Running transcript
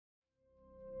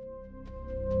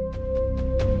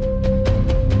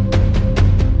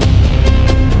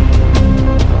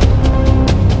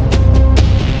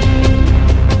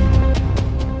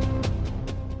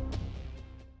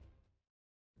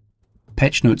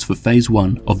patch notes for Phase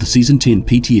 1 of the Season 10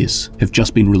 PTS have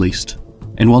just been released,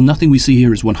 and while nothing we see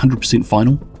here is 100%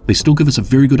 final, they still give us a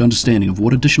very good understanding of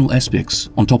what additional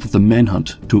aspects, on top of the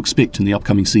manhunt, to expect in the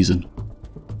upcoming season.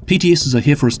 PTSs are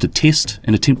here for us to test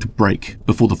and attempt to break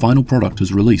before the final product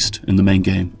is released in the main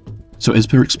game. So as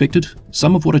per expected,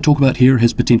 some of what I talk about here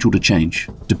has potential to change,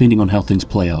 depending on how things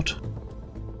play out.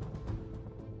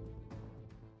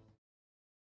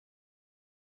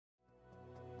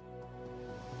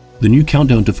 The new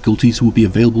countdown difficulties will be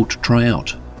available to try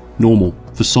out. Normal,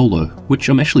 for solo, which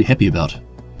I'm actually happy about,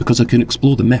 because I can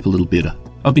explore the map a little better.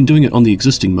 I've been doing it on the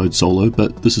existing mode solo,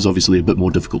 but this is obviously a bit more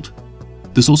difficult.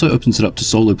 This also opens it up to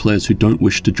solo players who don't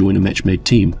wish to join a match-made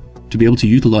team, to be able to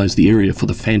utilise the area for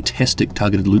the fantastic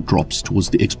targeted loot drops towards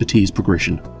the expertise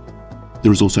progression.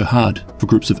 There is also hard, for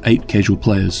groups of 8 casual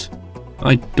players.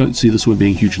 I don't see this one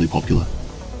being hugely popular.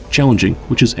 Challenging,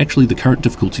 which is actually the current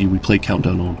difficulty we play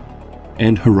Countdown on.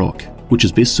 And heroic, which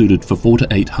is best suited for 4 to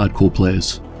 8 hardcore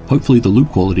players. Hopefully the loot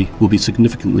quality will be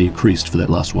significantly increased for that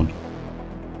last one.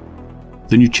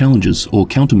 The new challenges or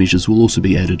countermeasures will also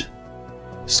be added.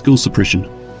 Skill suppression,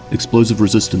 explosive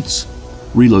resistance,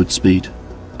 reload speed,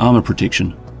 armor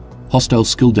protection, hostile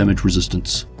skill damage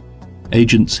resistance,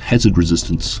 agents hazard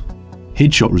resistance,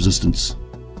 headshot resistance,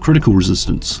 critical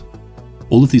resistance.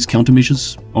 All of these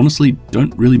countermeasures honestly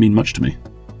don't really mean much to me.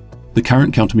 The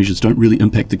current countermeasures don't really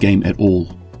impact the game at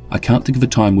all. I can't think of a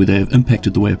time where they have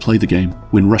impacted the way I play the game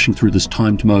when rushing through this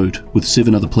timed mode with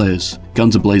 7 other players,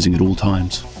 guns are blazing at all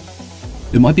times.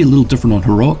 It might be a little different on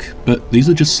heroic, but these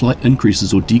are just slight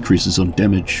increases or decreases on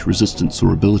damage, resistance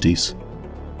or abilities.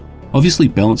 Obviously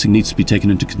balancing needs to be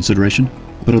taken into consideration,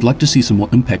 but I'd like to see some more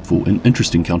impactful and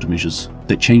interesting countermeasures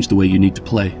that change the way you need to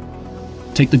play.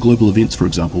 Take the global events for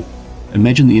example.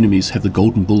 Imagine the enemies have the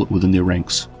golden bullet within their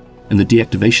ranks, and the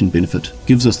deactivation benefit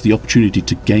gives us the opportunity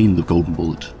to gain the golden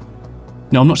bullet.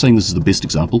 Now I'm not saying this is the best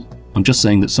example, I'm just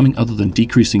saying that something other than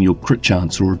decreasing your crit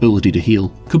chance or ability to heal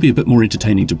could be a bit more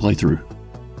entertaining to play through.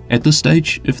 At this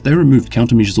stage, if they removed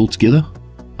countermeasures altogether,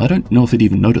 I don't know if I'd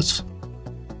even notice.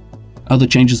 Other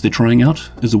changes they're trying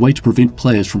out is a way to prevent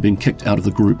players from being kicked out of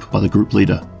the group by the group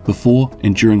leader before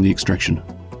and during the extraction,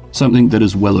 something that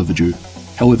is well overdue.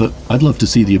 However, I'd love to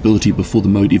see the ability before the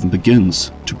mode even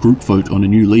begins to group vote on a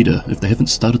new leader if they haven't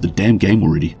started the damn game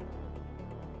already.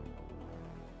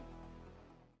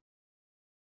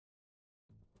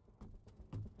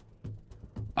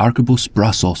 Arquebus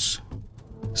Brazos.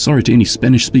 Sorry to any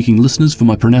Spanish-speaking listeners for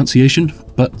my pronunciation,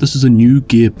 but this is a new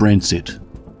gear brand set.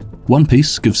 1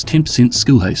 piece gives 10%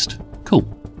 skill haste. Cool.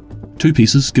 2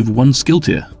 pieces give 1 skill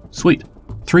tier. Sweet.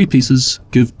 3 pieces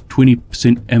give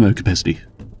 20% ammo capacity.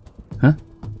 Huh?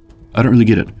 I don't really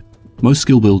get it. Most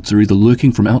skill builds are either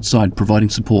lurking from outside providing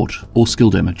support or skill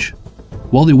damage.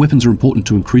 While their weapons are important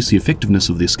to increase the effectiveness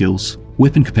of their skills,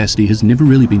 weapon capacity has never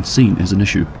really been seen as an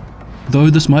issue. Though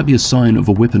this might be a sign of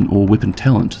a weapon or weapon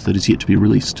talent that is yet to be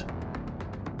released.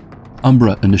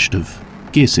 Umbra Initiative.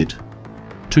 Gear set.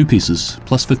 2 pieces,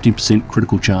 plus 15%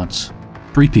 critical chance.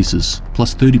 3 pieces,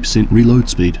 plus 30% reload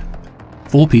speed.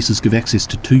 4 pieces give access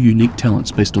to 2 unique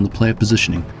talents based on the player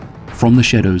positioning. From the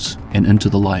shadows and into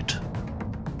the light.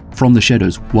 From the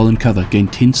shadows, while in cover, gain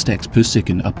 10 stacks per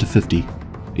second up to 50.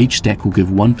 Each stack will give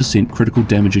 1% critical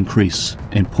damage increase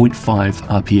and 0.5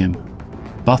 RPM.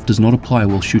 Buff does not apply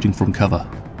while shooting from cover.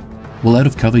 While out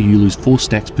of cover you lose 4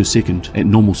 stacks per second at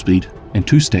normal speed and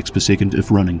 2 stacks per second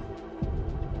if running.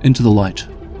 Into the light.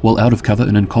 While out of cover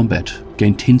and in combat,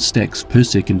 gain 10 stacks per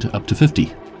second up to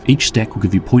 50. Each stack will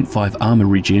give you 0.5 armor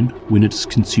regen when it is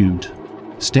consumed.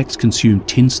 Stacks consume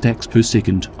 10 stacks per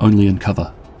second only in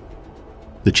cover.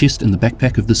 The chest and the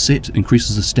backpack of this set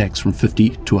increases the stacks from 50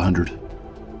 to 100.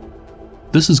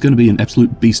 This is going to be an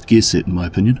absolute beast gear set in my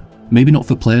opinion. Maybe not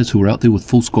for players who are out there with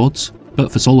full squads,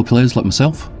 but for solo players like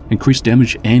myself, increased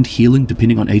damage and healing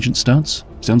depending on agent stance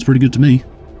sounds pretty good to me.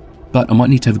 But I might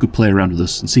need to have a good play around with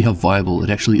this and see how viable it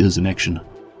actually is in action.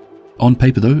 On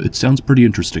paper though, it sounds pretty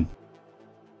interesting.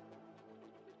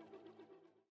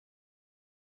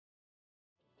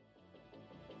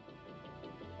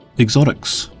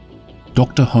 Exotics.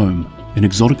 Dr. Home, an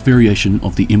exotic variation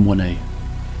of the M1A.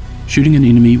 Shooting an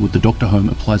enemy with the Dr. Home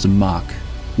applies a mark.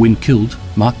 When killed,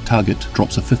 marked target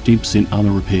drops a 15%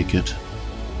 armor repair kit.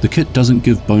 The kit doesn't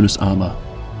give bonus armor.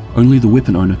 Only the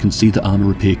weapon owner can see the armor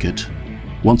repair kit.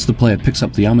 Once the player picks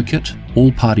up the armor kit,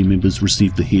 all party members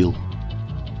receive the heal.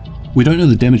 We don't know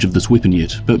the damage of this weapon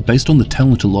yet, but based on the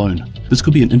talent alone, this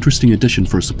could be an interesting addition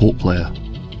for a support player.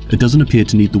 It doesn't appear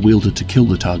to need the wielder to kill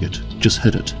the target, just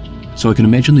hit it. So I can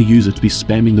imagine the user to be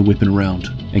spamming the weapon around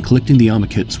and collecting the armor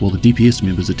kits while the DPS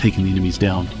members are taking the enemies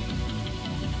down.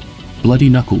 Bloody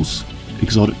Knuckles,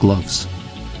 exotic gloves.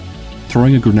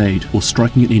 Throwing a grenade or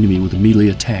striking an enemy with a melee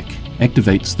attack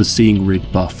activates the Seeing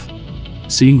Red buff.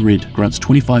 Seeing Red grants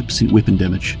 25% weapon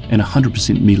damage and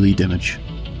 100% melee damage.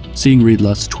 Seeing Red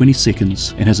lasts 20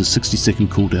 seconds and has a 60-second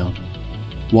cooldown.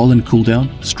 While in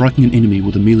cooldown, striking an enemy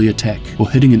with a melee attack or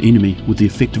hitting an enemy with the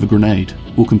effect of a grenade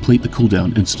will complete the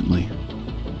cooldown instantly.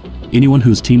 Anyone who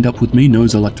has teamed up with me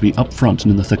knows I like to be up front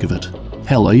and in the thick of it.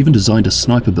 Hell, I even designed a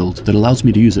sniper build that allows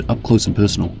me to use it up close and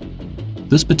personal.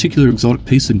 This particular exotic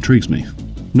piece intrigues me,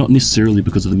 not necessarily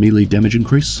because of the melee damage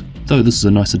increase, though this is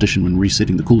a nice addition when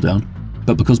resetting the cooldown,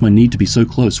 but because my need to be so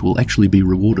close will actually be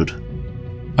rewarded.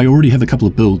 I already have a couple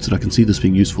of builds that I can see this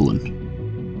being useful in.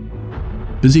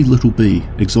 Busy Little Bee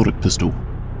Exotic Pistol.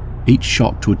 Each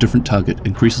shot to a different target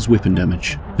increases weapon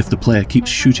damage if the player keeps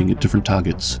shooting at different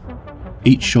targets.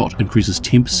 Each shot increases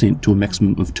 10% to a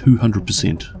maximum of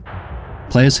 200%.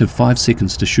 Players have 5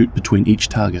 seconds to shoot between each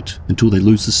target until they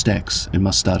lose the stacks and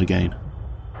must start again.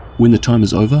 When the time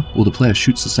is over or the player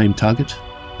shoots the same target,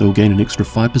 they will gain an extra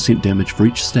 5% damage for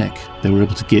each stack they were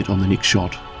able to get on the next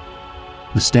shot.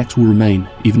 The stacks will remain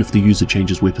even if the user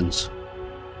changes weapons.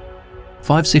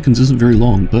 5 seconds isn't very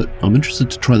long, but I'm interested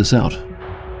to try this out.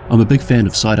 I'm a big fan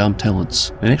of sidearm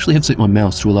talents, and actually have set my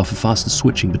mouse to allow for faster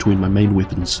switching between my main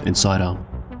weapons and sidearm.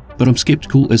 But I'm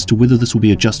skeptical as to whether this will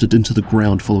be adjusted into the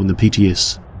ground following the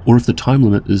PTS, or if the time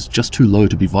limit is just too low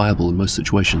to be viable in most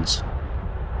situations.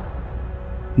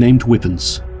 Named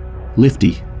weapons: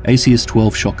 Lefty,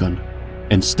 ACS-12 shotgun,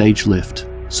 and Stage Left,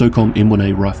 SOCOM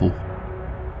M1A rifle.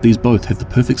 These both have the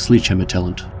perfect sledgehammer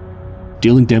talent.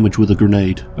 Dealing damage with a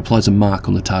grenade applies a mark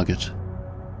on the target.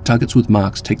 Targets with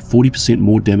marks take 40%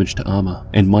 more damage to armor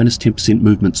and minus 10%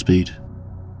 movement speed.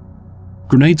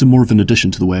 Grenades are more of an addition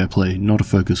to the way I play, not a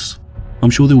focus. I'm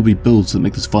sure there will be builds that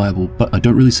make this viable, but I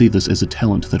don't really see this as a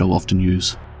talent that I'll often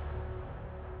use.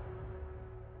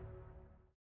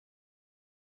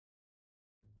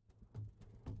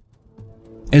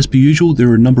 As per usual, there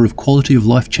are a number of quality of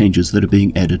life changes that are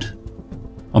being added.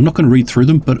 I'm not going to read through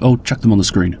them, but I'll chuck them on the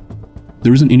screen.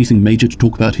 There isn't anything major to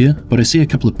talk about here, but I see a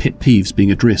couple of pet peeves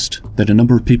being addressed that a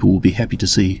number of people will be happy to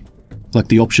see, like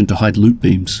the option to hide loot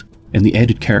beams, and the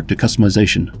added character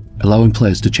customization, allowing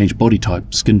players to change body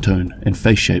type, skin tone, and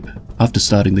face shape after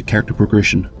starting the character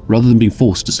progression, rather than being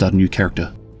forced to start a new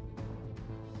character.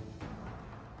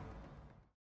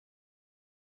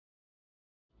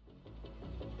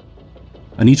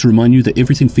 I need to remind you that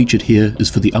everything featured here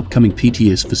is for the upcoming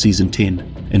PTS for Season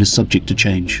 10, and is subject to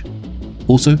change.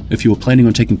 Also, if you are planning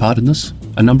on taking part in this,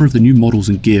 a number of the new models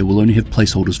and gear will only have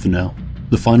placeholders for now.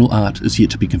 The final art is yet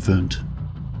to be confirmed.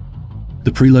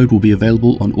 The preload will be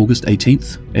available on August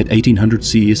 18th at 1800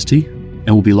 CEST and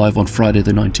will be live on Friday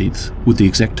the 19th, with the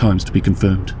exact times to be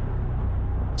confirmed.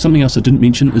 Something else I didn't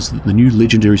mention is that the new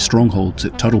legendary strongholds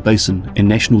at Tuttle Basin and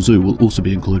National Zoo will also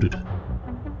be included.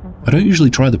 I don't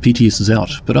usually try the PTSs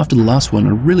out, but after the last one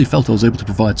I really felt I was able to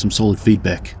provide some solid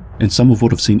feedback, and some of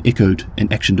what I've seen echoed and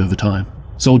actioned over time.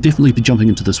 So I'll definitely be jumping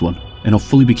into this one, and I'll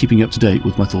fully be keeping you up to date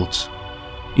with my thoughts.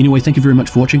 Anyway, thank you very much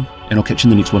for watching, and I'll catch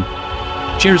you in the next one.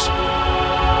 Cheers!